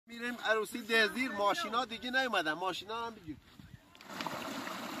میریم عروسی دزدیر. ماشینا دیگه نیومدن، ماشینا هم بگیر.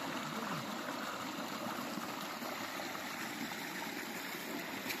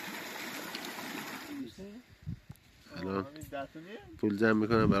 الان پول جمع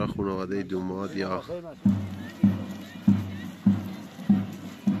میکنم برای خانواده دوماد یا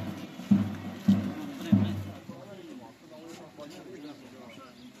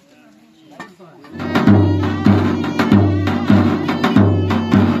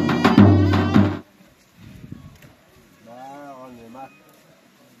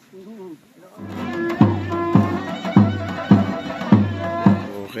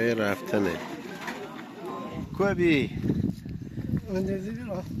موقع رفتنه. کوبی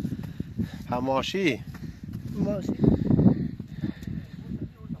هماشی ماشی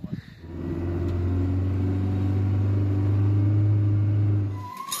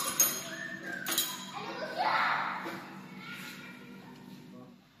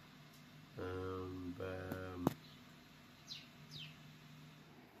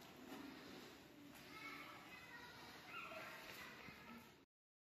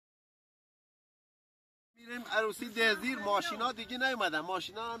میریم عروسی دزدیر. ماشینا دیگه نیومدن،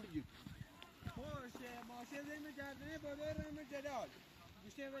 ماشینا هم بگیر. ماشی زمین گردنه بالا رم جلال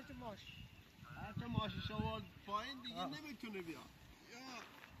گوشه بچه ماشی هر ماشی شوال پایین دیگه نمیتونه بیا.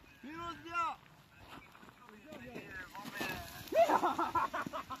 پیروز بیا.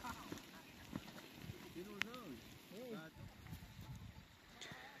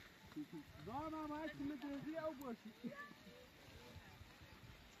 دارم هست مدرزی او باشی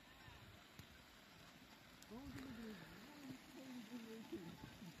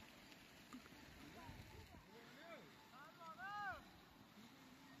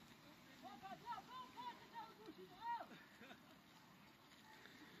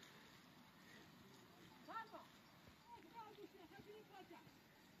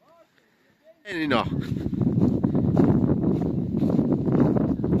اینا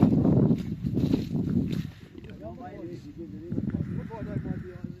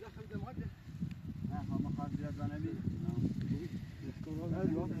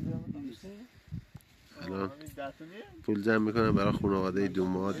الان پول جمع میکنم برای خانواده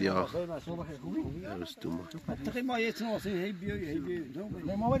دوماد یا عروس دوماد. ما یه چیز واسه هی بیای هی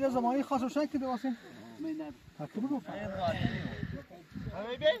بیای ما باید زمانی خاص روشن کنیم واسه حتی بگو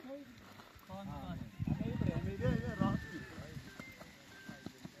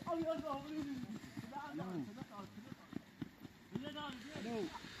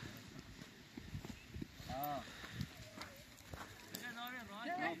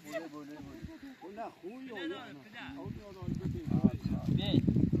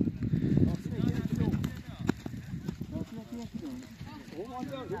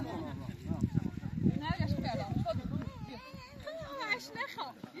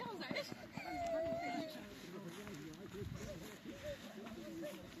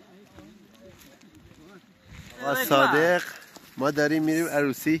صادق ما داریم میریم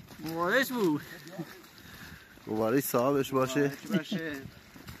عروسی. مبارک بود مبارک صاحبش باشه.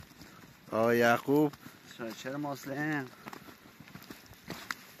 آقا یعقوب چرا مسلم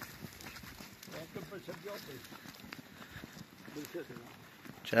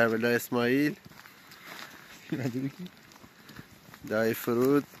کربلا اسماعیل دای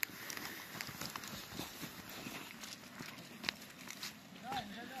فرود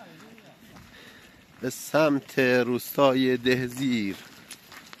به سمت روستای دهزیر.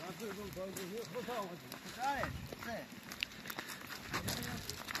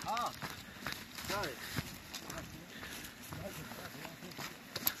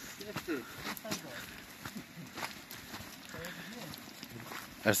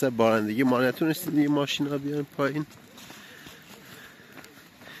 اصلا بارندگی ما نتونستیم یه ماشین ها بیان پایین،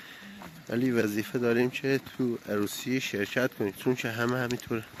 ولی وظیفه داریم که تو عروسی شرکت کنیم، چون که همه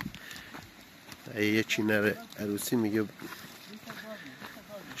همینطوره. یه چی نره عروسی میگه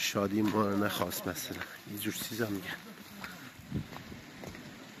شادی ما رو نخواست، مثلا یه جور چیزا میگه.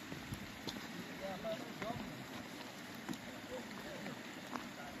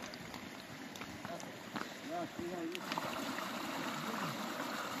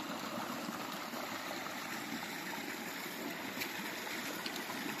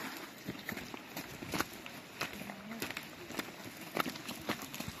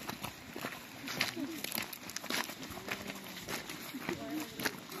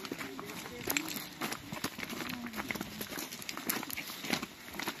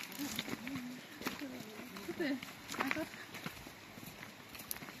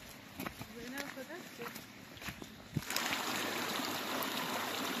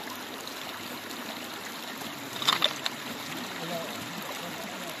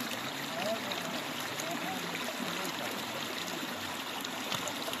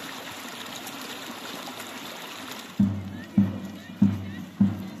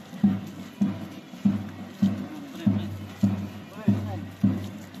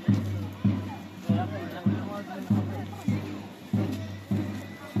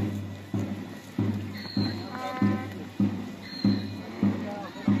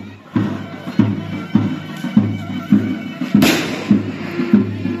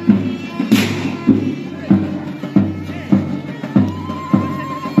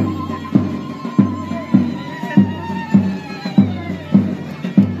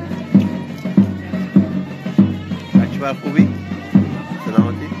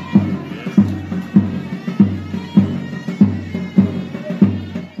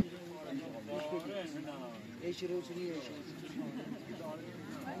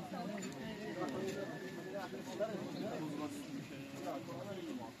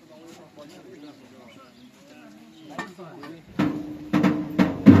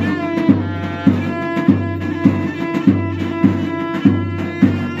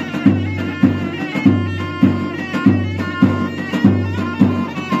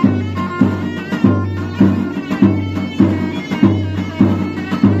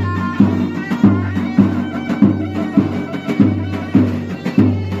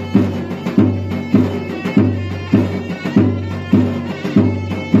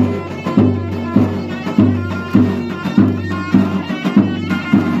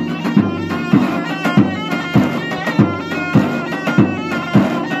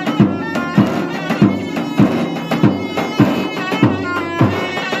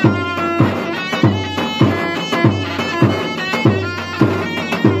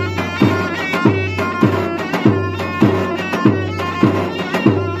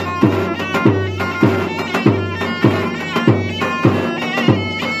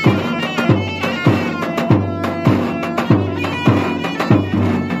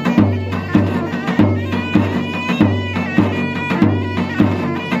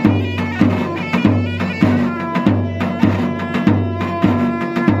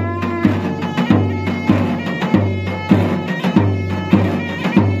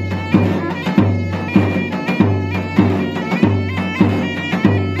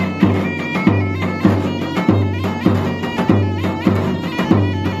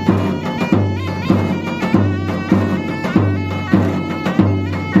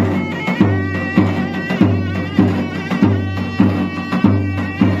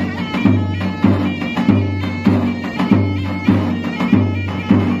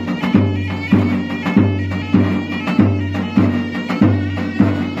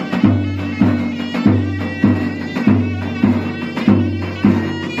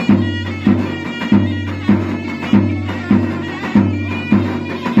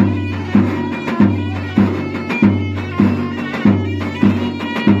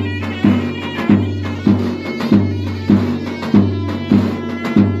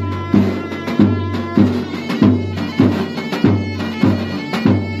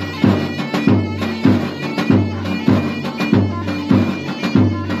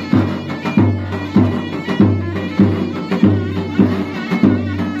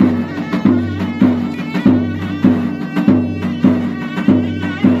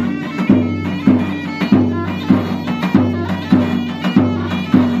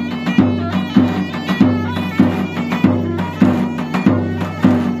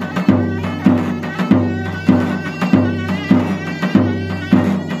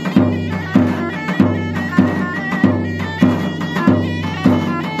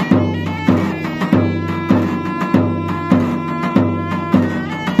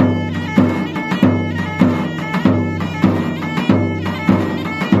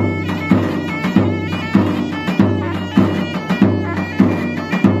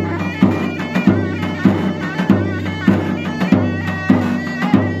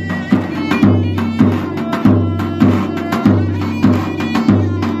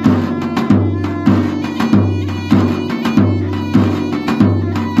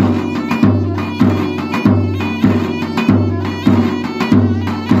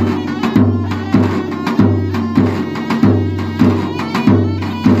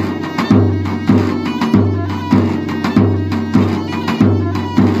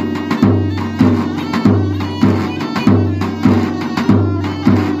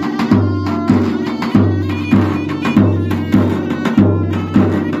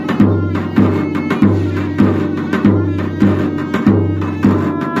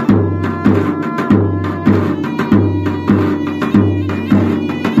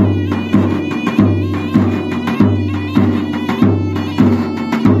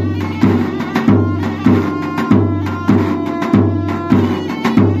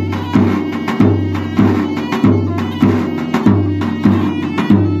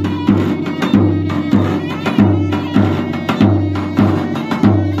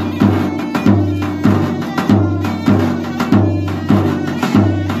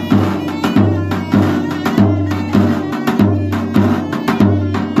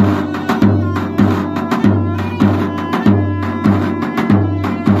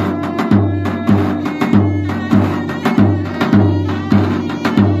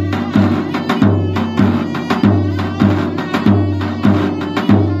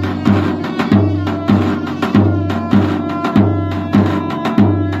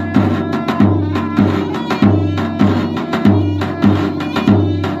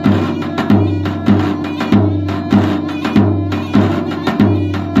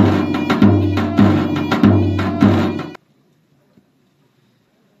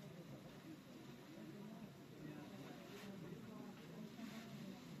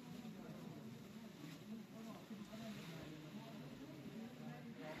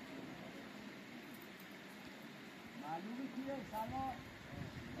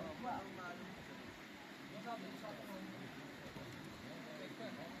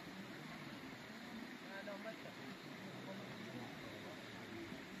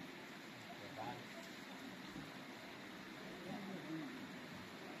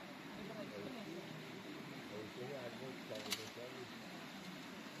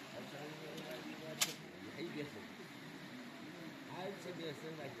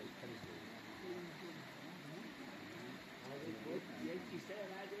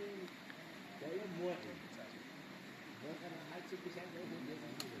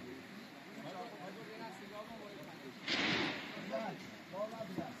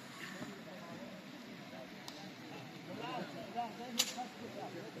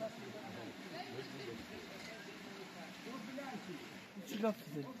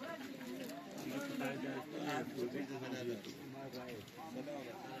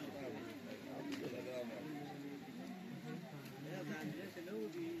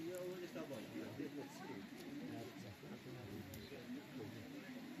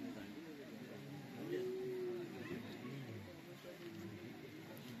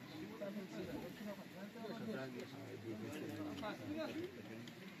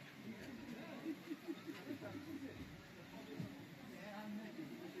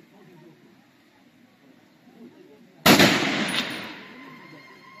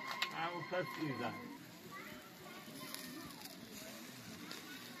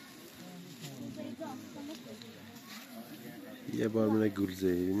 یه بار من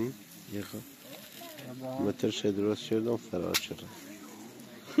گلزه ببینیم یه خواه مترش درست شدم فرار شدم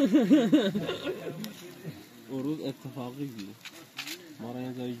اون روز اتفاقی بود ما را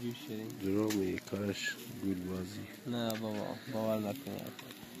یه جایی جوش شدیم دروغ میگه کارش گول بازی نه بابا باور نکنه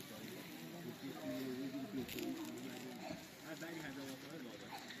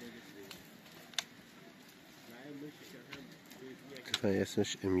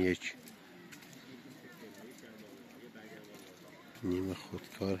اسمش M1 نیمه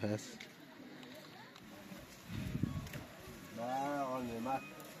خودکار هست نعمت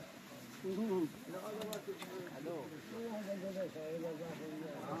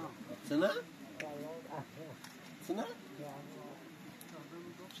سنه؟ سنه؟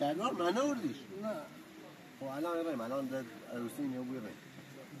 شهرگار من نوردیش؟ نه خب الان ریم الان در عروسی نیو بوی ریم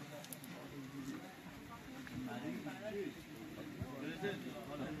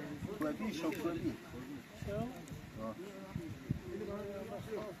شکربی شکربی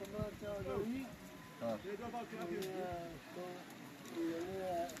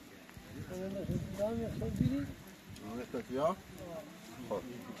یا خب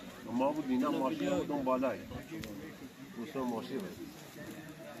ما بود اینا ماشین بودم بالای بوسو ماشین بود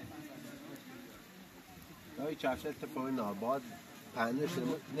دایی چفشه اتفاقی ناباد پنده شده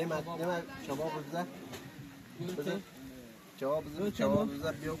نمید شباب بزده بزده شباب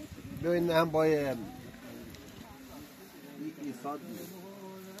بزده بیا این هم بای ایساد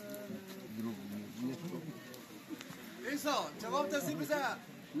ایسا جواب تصیم بزن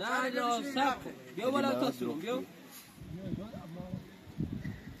نه یا سب بیا بالا تصیم بیا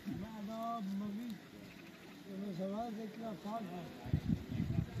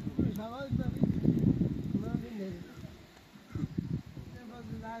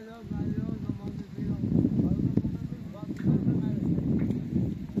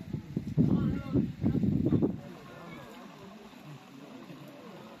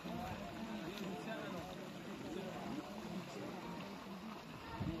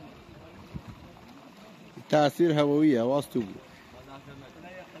تأثیر هوایی حواس تو بود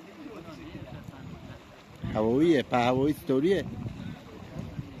هواییه په هوایی ستوریه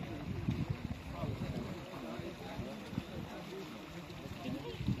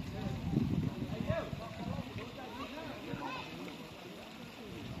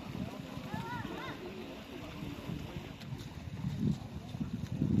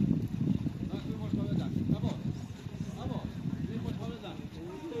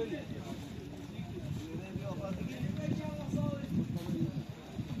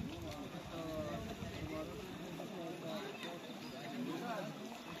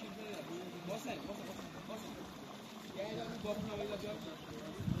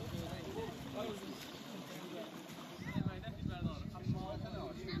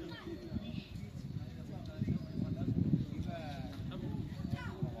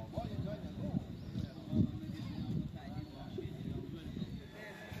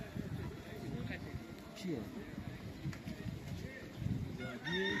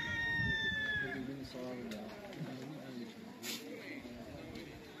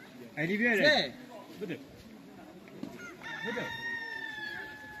علی بیاره بده بده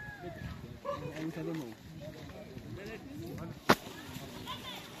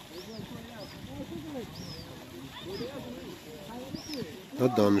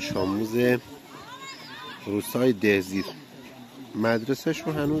دانش آموز روستای دهزیر.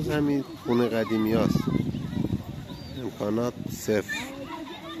 مدرسهشون هنوز همین خونه قدیمی هست. امکانات صفر.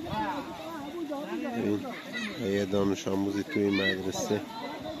 یه دانش آموزی توی مدرسه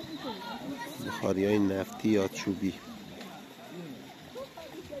بخاری های نفتی یا چوبی.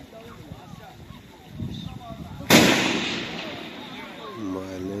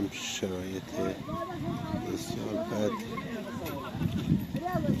 معلم شرایط بسیار بد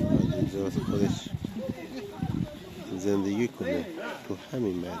اینجا خودش زندگی کنه تو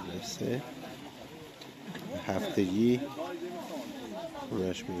همین مدرسه. هفتگی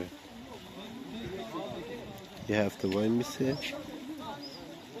خونش میره، یه هفته وای میسه،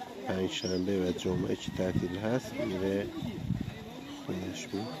 پنجشنبه و جمعه که تعطیل هست میره خونش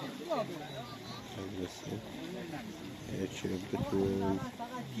میره مدرسه. چه بکنم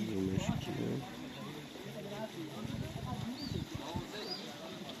رومش کنم.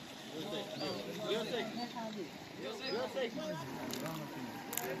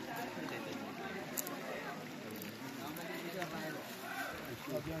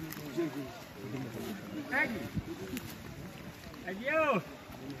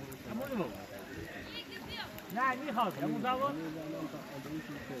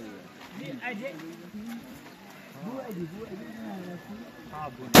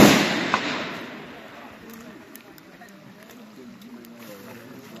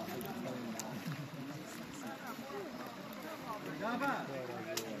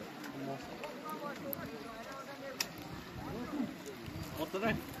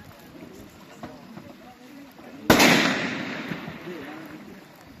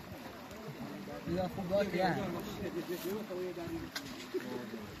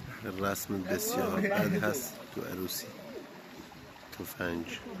 رسم بسیار بد هست تو عروسی.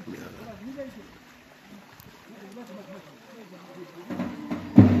 تفنگ میاره.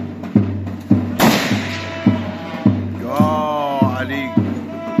 یا علی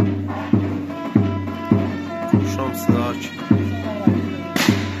گوشم صداک.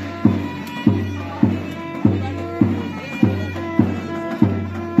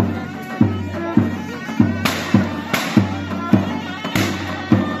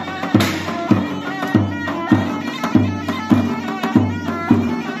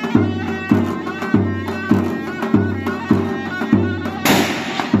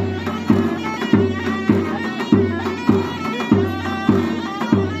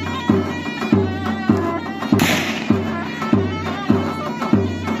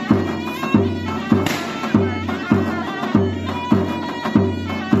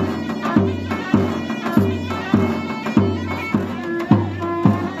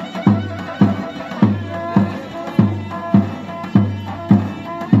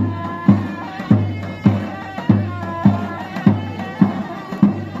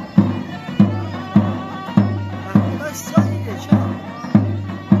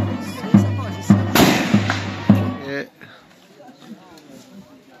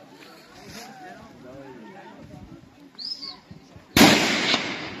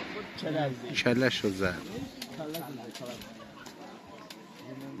 کلش رو زد.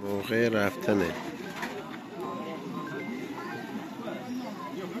 موقع رفتنه.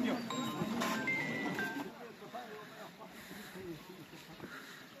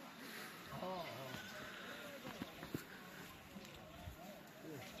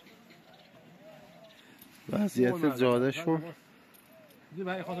 وضعیت جاده شون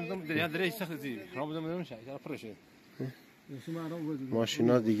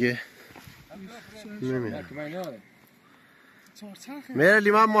ماشینا دیگه نمیره.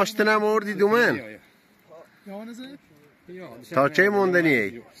 میره من ماشتنم آوردی دومن تا چه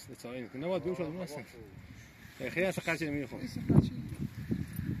موندنیه؟ خیلی از قرچه نمیخوام.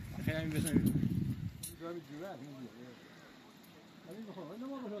 خیلی همین بسنم.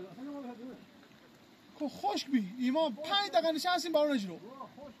 خشک بی ایمان 5 دقیقه نشستیم بارون نجرو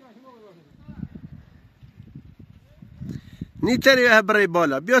نیتری برای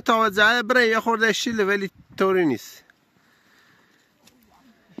بالا بیا تا وزعه برای یه خورده شیله ولی طوری نیست.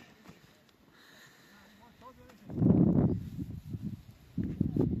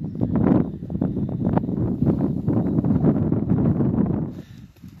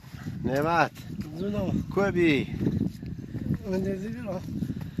 نعمت کوه بی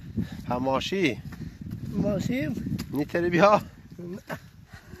هماشی ماشیم نیتری بیا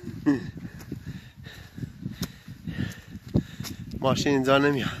ماشین اینجا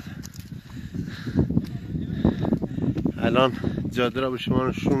نمیاد. الان جاده را به شما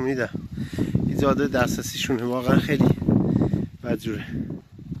نشون میدم. این جاده دسترسیشونه واقعا خیلی بدجوره.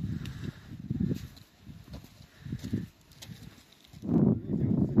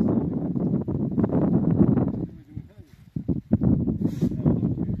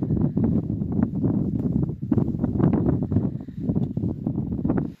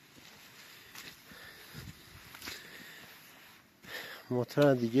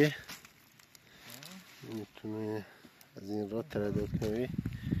 موتور دیگه میتونه از این راه تردد کنه.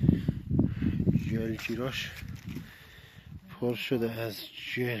 جل جیراش پر شده از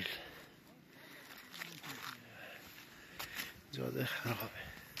جل، زاده خرابه.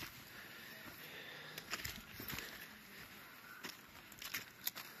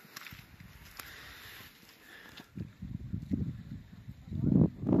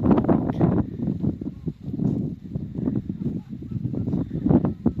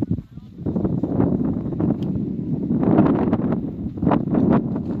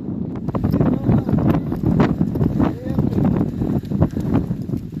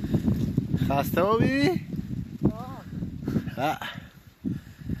 خسته ها بیبی؟ ها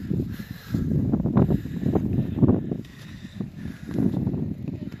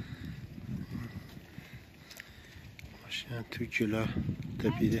ماشین تو جلو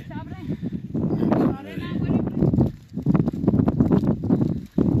تپیده.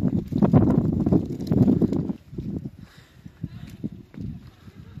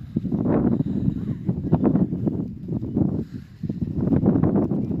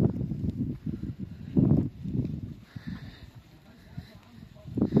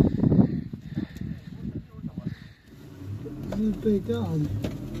 Pegaram.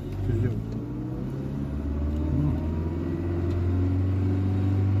 Entendeu?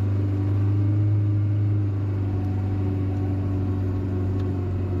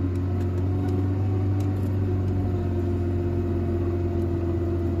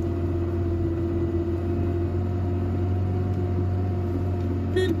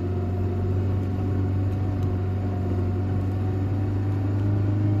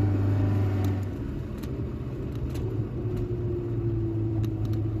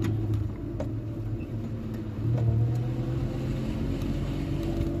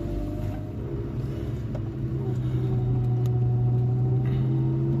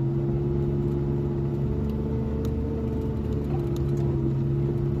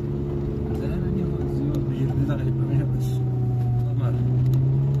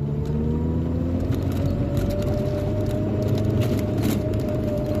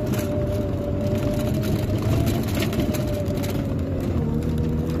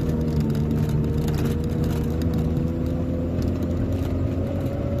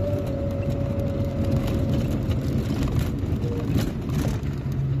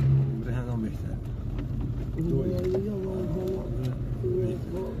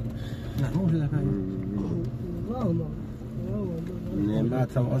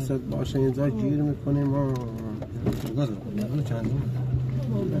 نعمت حواست باشه اینجا گیر میکنیم ما چندم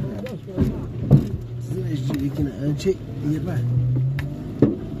زیرش جیری کنه انچه یه بعد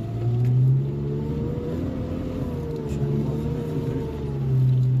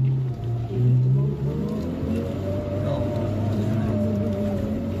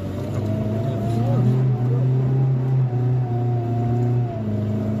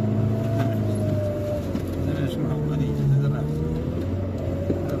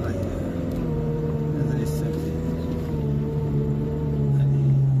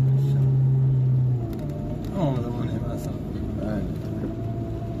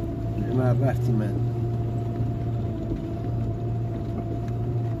وقتی من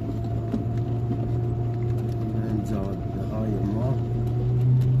زاده های ما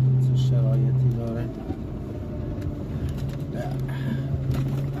چه شرایطی داره.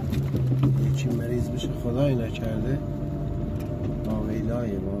 یکی مریض بشه خدای نکرده با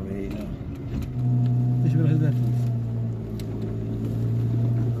ویلای ايش بره هذا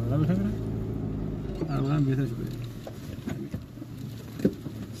لا بتقرا انا عم بيتش بيه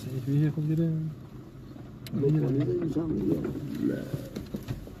فيه خذ لي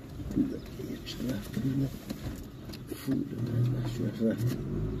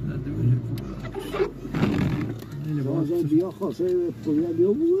بیا خواسته پولیا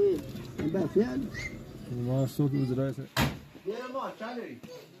بیا بوی بفعل ما صوت وزراء ما چالوی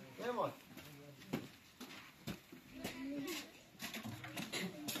ما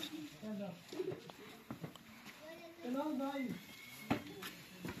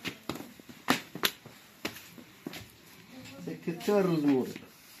سكتر الزمور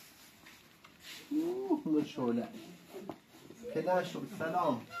من شوله كده شو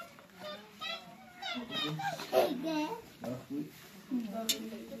سلام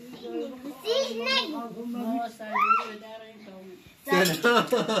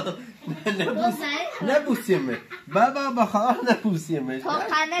نبوسیمه بابا بخواه نبوسیمه تو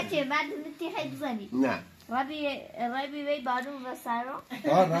خانه چه بعد نتی خیلی بزنی نه رابی وی بارون و سرم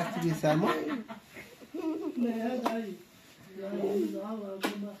رفتی بی سرما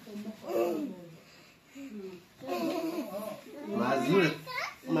معذور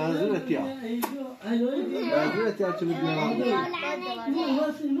منظورت یا منظورت یا چی بود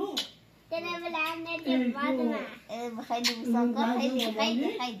خیلی مسابقه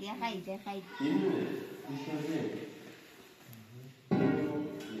خیلی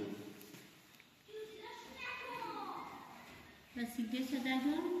رسیده شده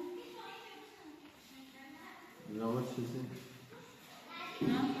جان؟ نامت چیزی؟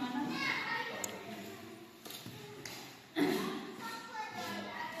 نه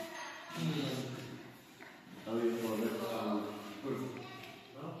حالا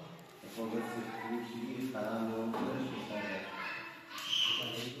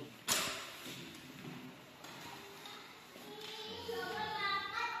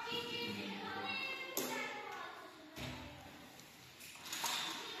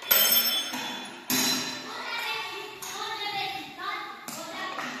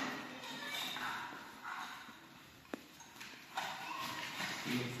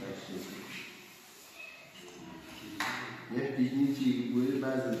یه پیکنی چی بوده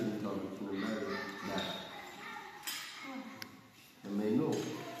بعضی از این کار میکنه نه منو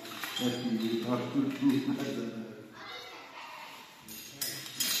یه پیکنی کار کنه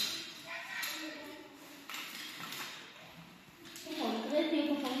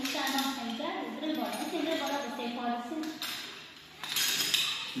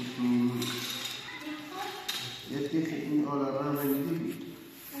یه پیکنی آلا رامنی دیگه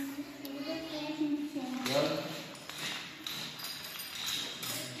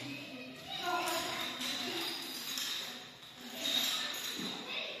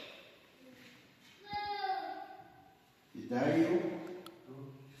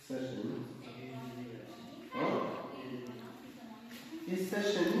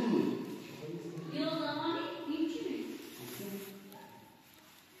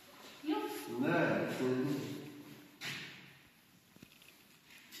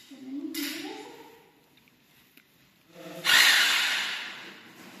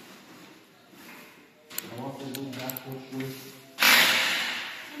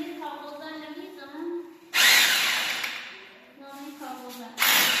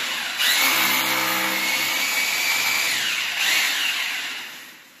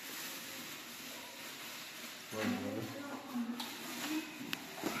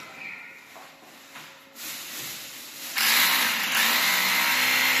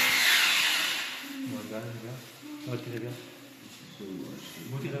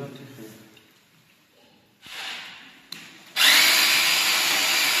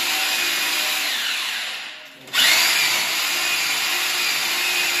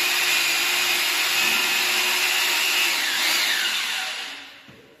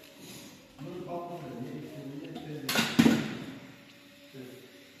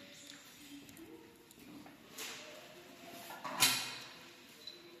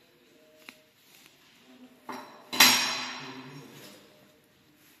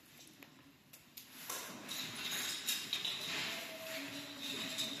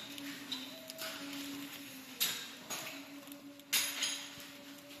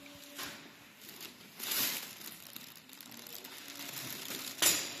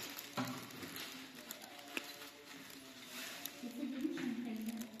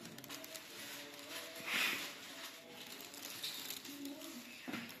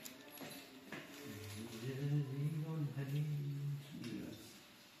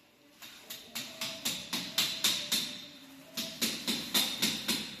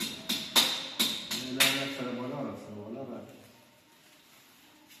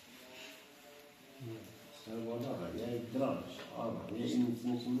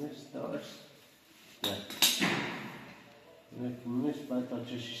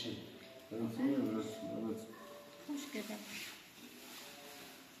چشیشه خوش گذشت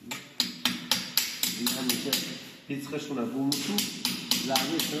این همیشه پیچخشونه بومشو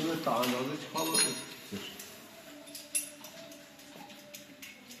زمین شده تا اندازه چکار باید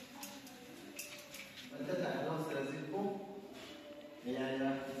متى تعلم سرزيكم يعني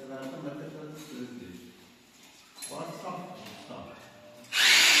راح تسمعكم متى تعلم سرزيكم واصح صح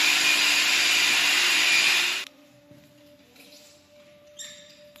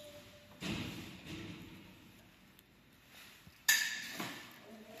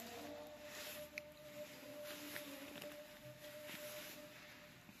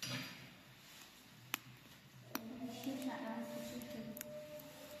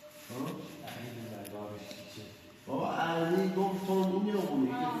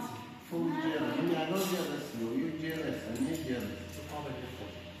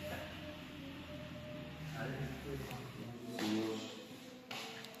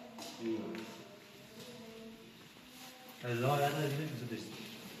لا لا لا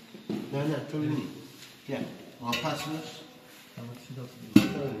نه تو بینی بیا ما پس نش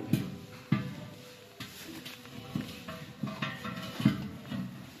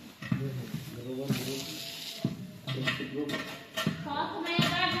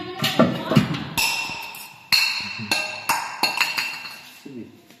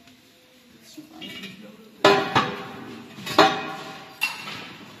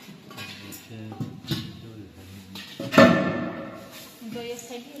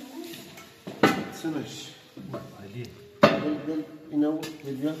سنش اینو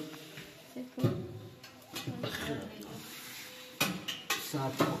بگم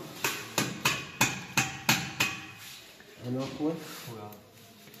ساعت انا خوي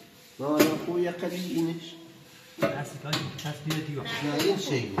ما انا خوي قليل إنش لا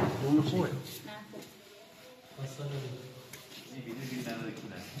ينشي مو خوي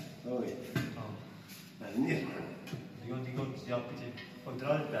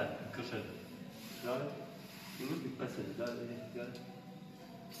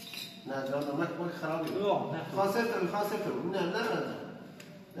لا لا ما تقول خرابي خاصة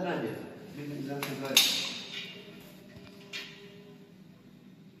لا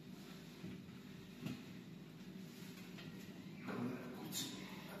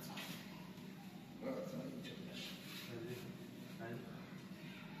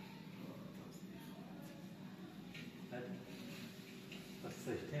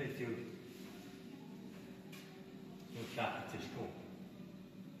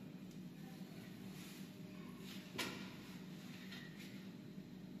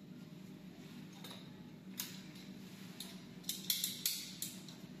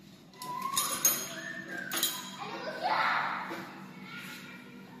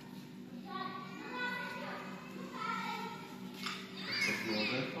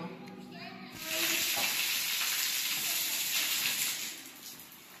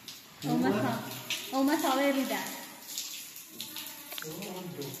وما صابر ده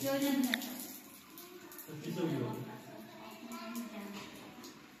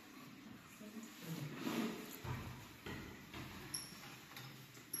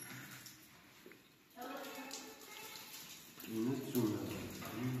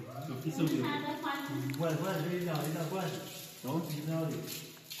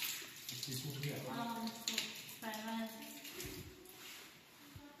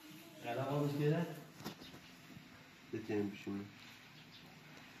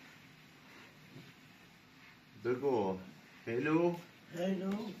بگو هلو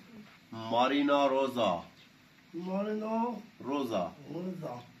هلو مارینا روزا مارنا روزا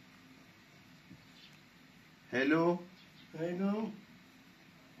روزا هلو هلو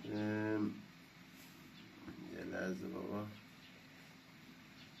یه لحظه بابا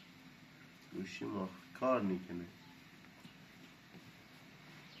گوشی ما کار میکنه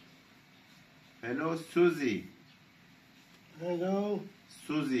هلو سوزی هلو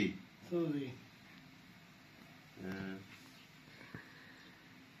سوزی سوزی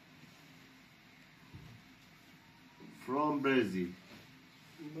from Brazil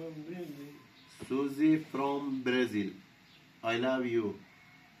بامبیلی Suzy from Brazil I love you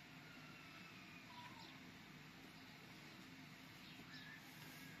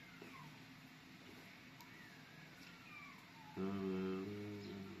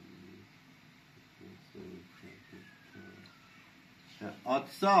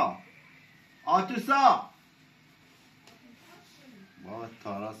آتوسا با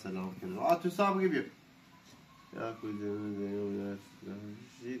تارا سلام کنه آتوسا بگی بیا یا کدوم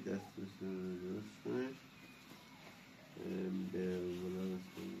دیگه دست درست کنه به ولاد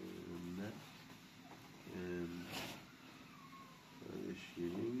نه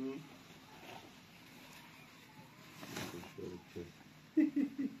شیرینی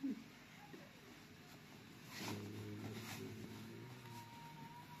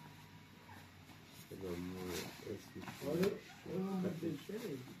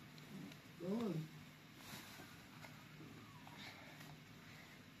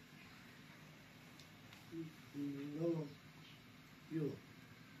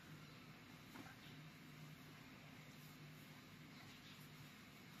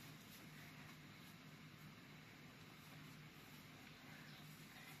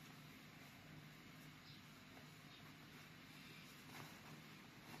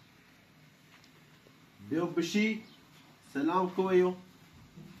بیو بشی سلام کویو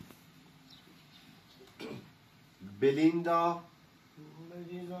بلیندا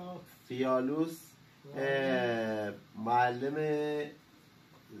فیالوس معلم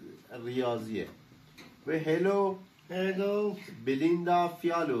ریاضیه و هلو هلو بلیندا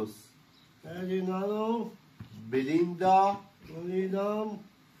فیالوس هلو بلیندا بلیدام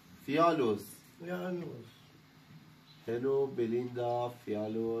Fialos. Fialos. Hello, Belinda.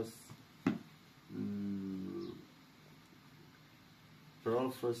 Fialos.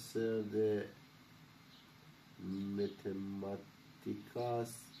 Professor de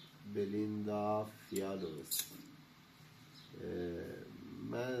Mathematicas Belinda Fialos.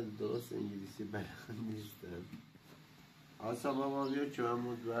 من درست انگلیسی بلد نیستم. آسا بابا بیا که من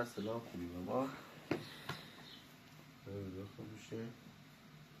مدبر سلام کنیم بابا. خوب میشه.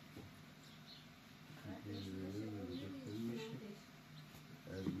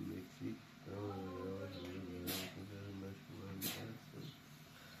 از مکزیک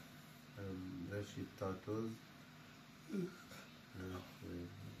رشید تاتوز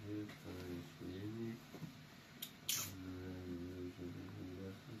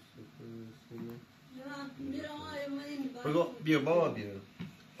بگو بیا بابا بیا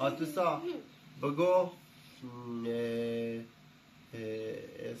آتوسا بگو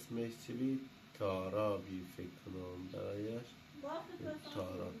اسمش چی بی؟ تارا بی فکر کنم برایش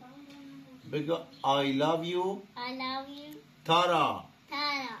تارا بگو I love you I love you. تارا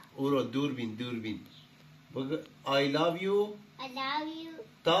Tara. او رو دور بین بگو I love you I love you.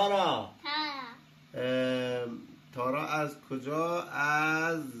 تارا Tara. تارا از کجا؟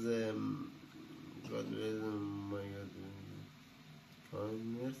 از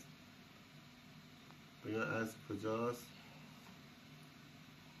بگو از کجاست؟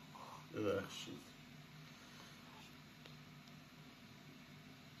 ببخشید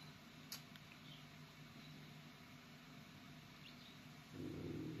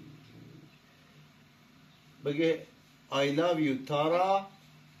بگه I love you Tara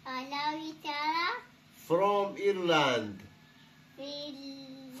I love you, Tara. from Ireland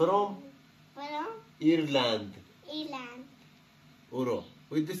from From Ireland Ireland. او رو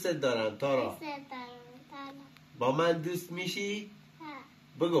دوست دارم تارا Tara. با من دوست میشی؟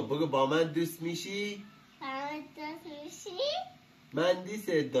 بگو با من دوست میشی؟ من دوست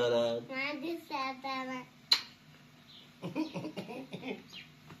دارم من دوست دارم.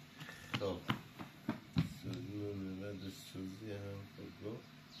 خب سوزی و میمد سوزی هم بگو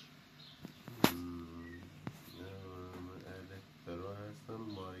من الکترو هستم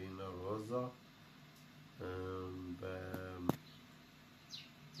مارینا روزا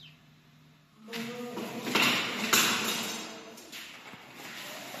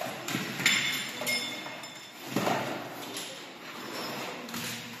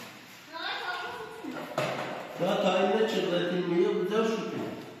نه تا اینه چقدر میگه بودم شد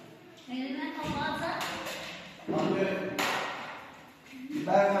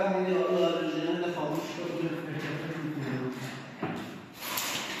برفهمیدی آریژینال خاموش شد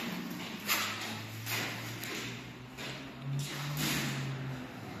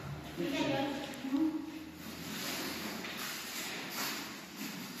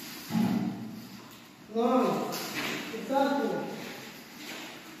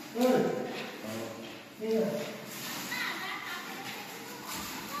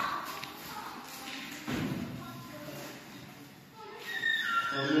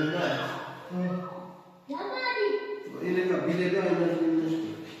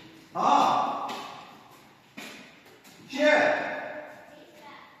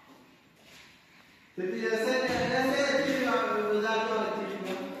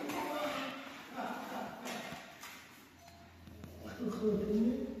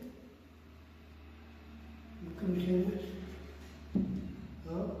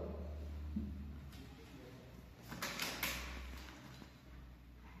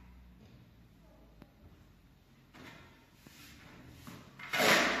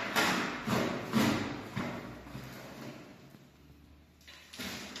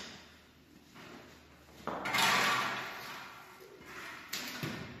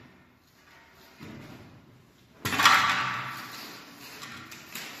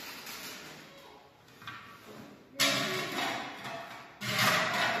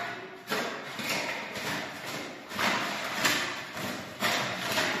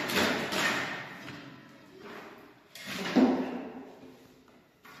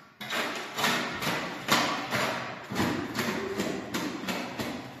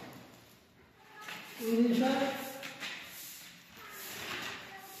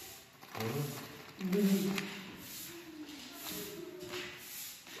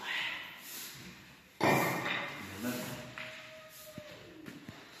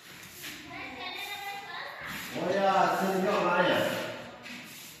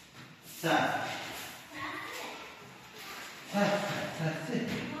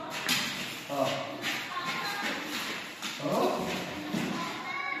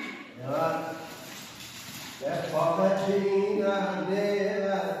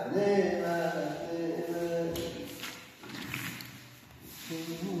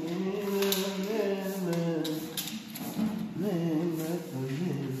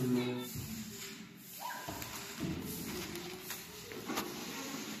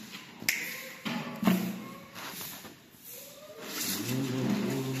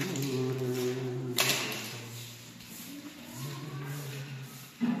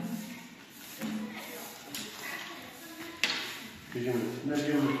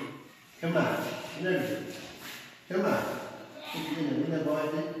نجم كمان نجم كمان هنا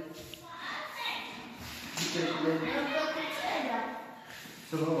بايدي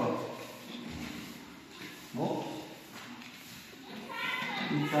سلام مو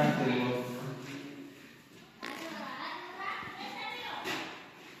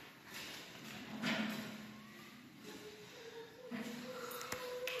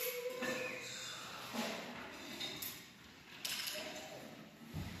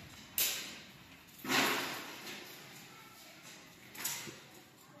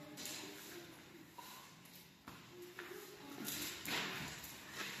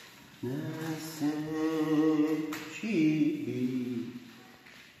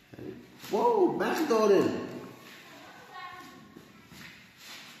Whoa, back daunting.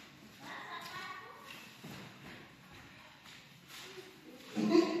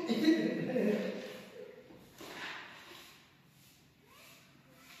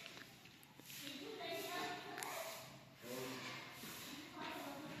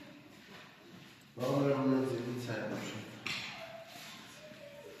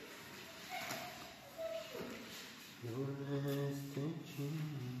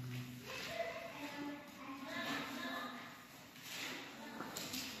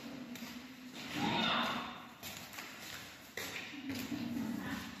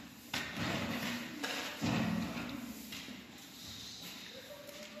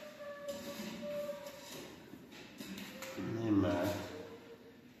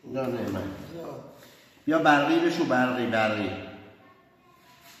 نعمت بیا برقی بشو برقی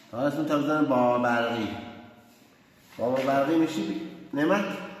اسم تا بزنم با برقی میشی نعمت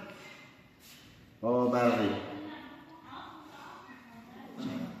با برقی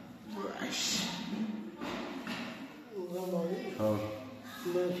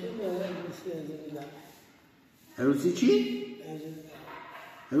عروسی چی؟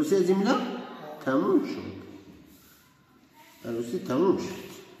 عروسی از این میدم؟ تموم شد عروسی تموم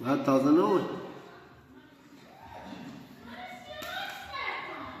شد بعد تازه نمونه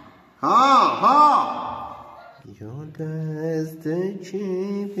ها یا دست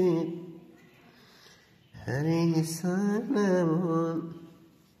چیپی هری سرمون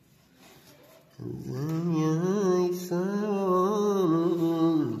دنیای سرمون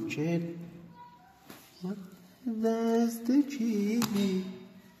چه یا دست چیپی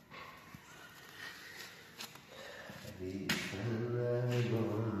هری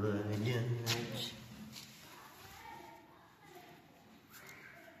سرمون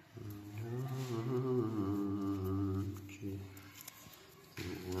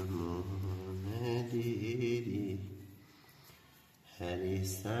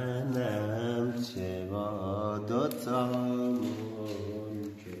سنم چه با دوتامون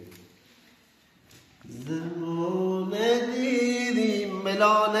که زمون دیدیم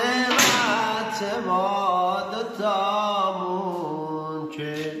ملانه و چه با دوتامون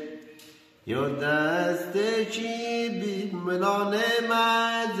که یا دست چی بی ملانه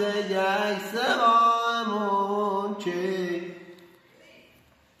مزه یک سرامون که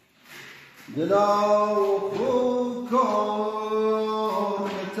دلا خوب کن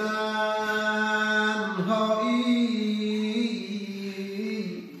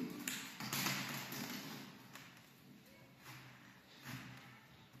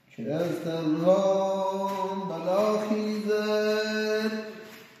که از تنها بلا خیزد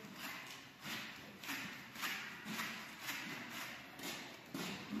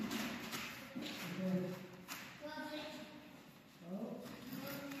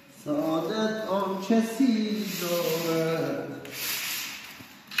سعادت آن کسی دارد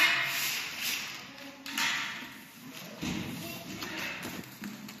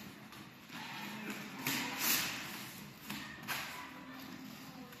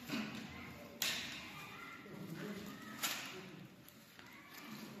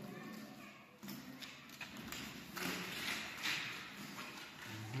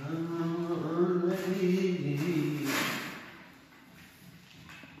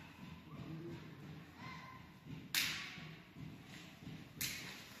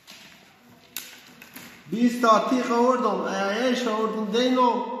بیست تا تیغ آوردم ایش آوردم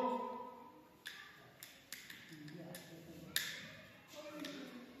دینو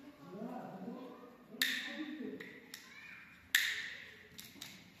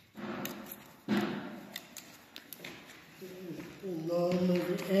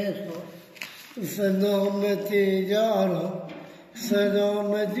سلامتی جارا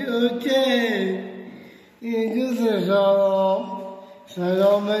سلامتی اوکی این گذشا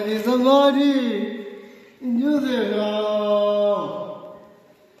سلامتی زمانی جودها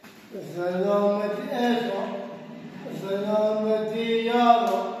سلامت عشق سلامت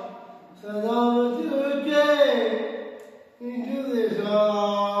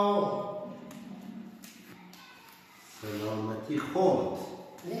fraught.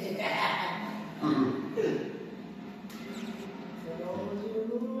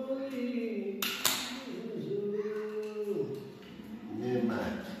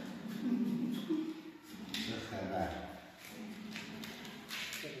 نعمت چه خبر؟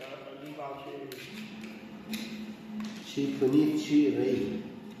 چی کنید چی ری؟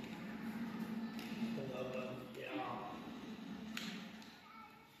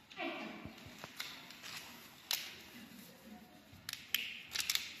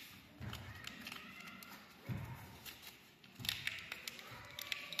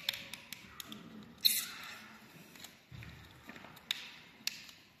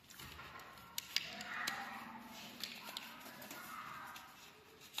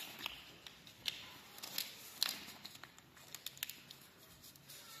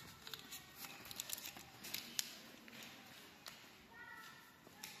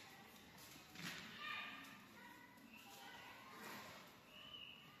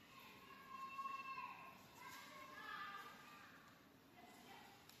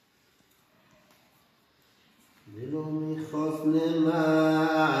 دلو میخواست نمت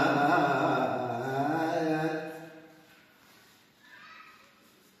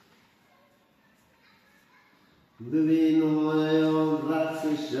ببین آیان رقص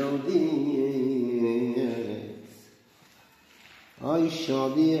شادیت آی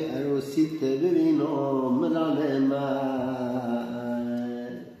شادی عروسیت ببین ملال من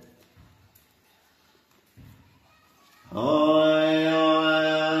آی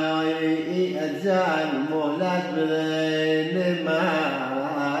ای اجل مولد بده نمت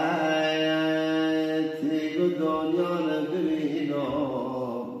دیگو دنیا رو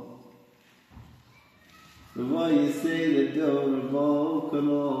ببینم وای سیر دور با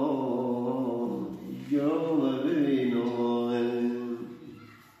کنم جام ببینم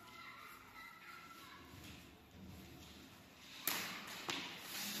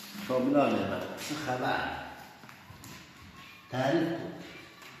خب لاله من چه خبر؟ تعریف کن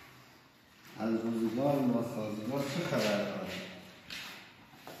از روزگار ناسازگار چه خبر داره؟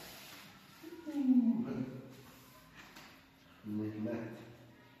 نعمت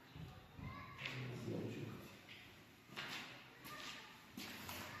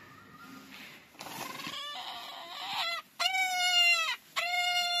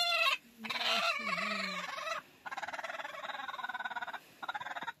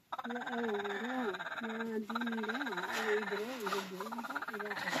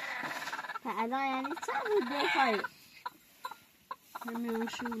تعالى يعني تسوي بالخير هم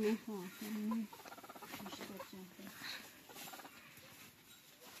يمشون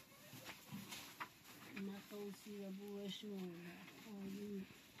ما خوصي أبوه شون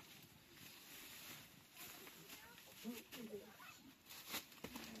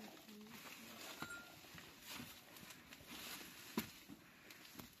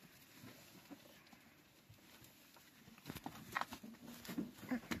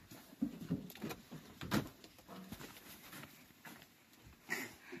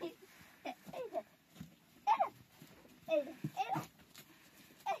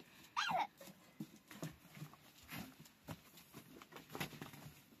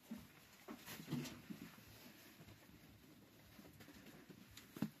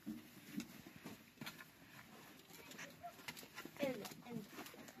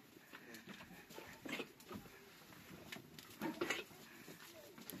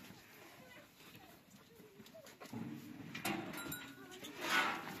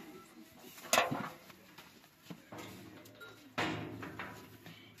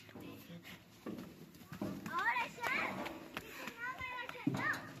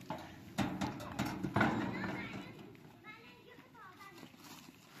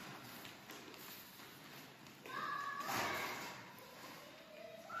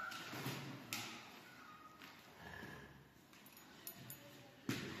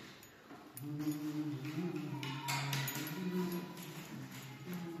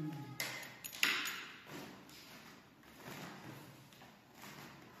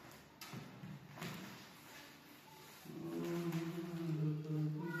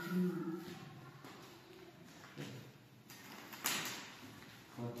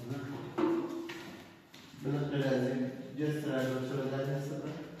Just so that is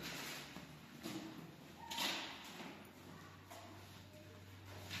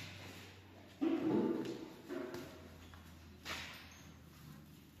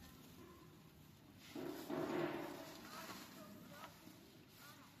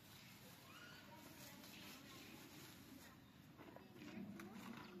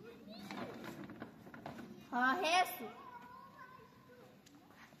haze.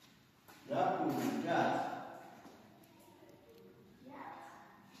 That was just.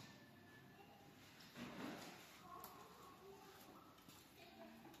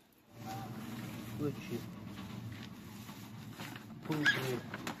 بکشید پودره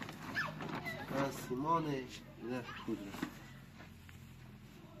و سیمانش نه پودره